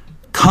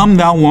 Come,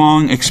 thou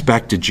long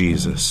expected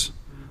Jesus,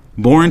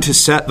 born to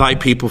set thy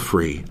people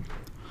free.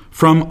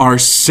 From our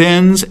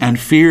sins and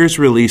fears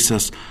release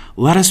us.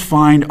 Let us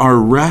find our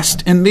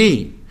rest in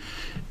thee.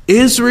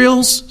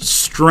 Israel's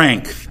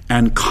strength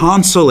and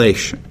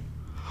consolation,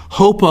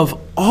 hope of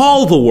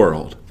all the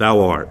world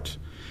thou art.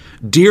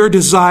 Dear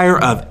desire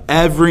of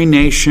every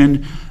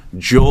nation,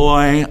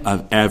 joy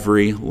of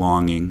every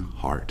longing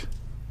heart.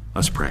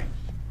 Let's pray.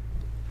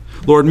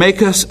 Lord,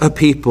 make us a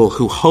people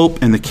who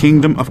hope in the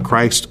kingdom of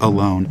Christ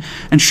alone,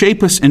 and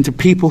shape us into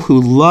people who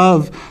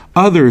love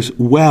others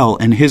well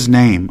in his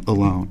name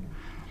alone.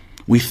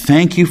 We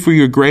thank you for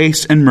your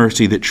grace and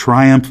mercy that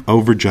triumph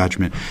over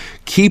judgment.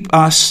 Keep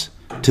us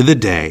to the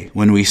day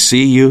when we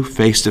see you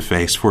face to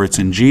face, for it's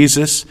in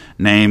Jesus'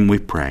 name we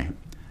pray.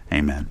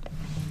 Amen.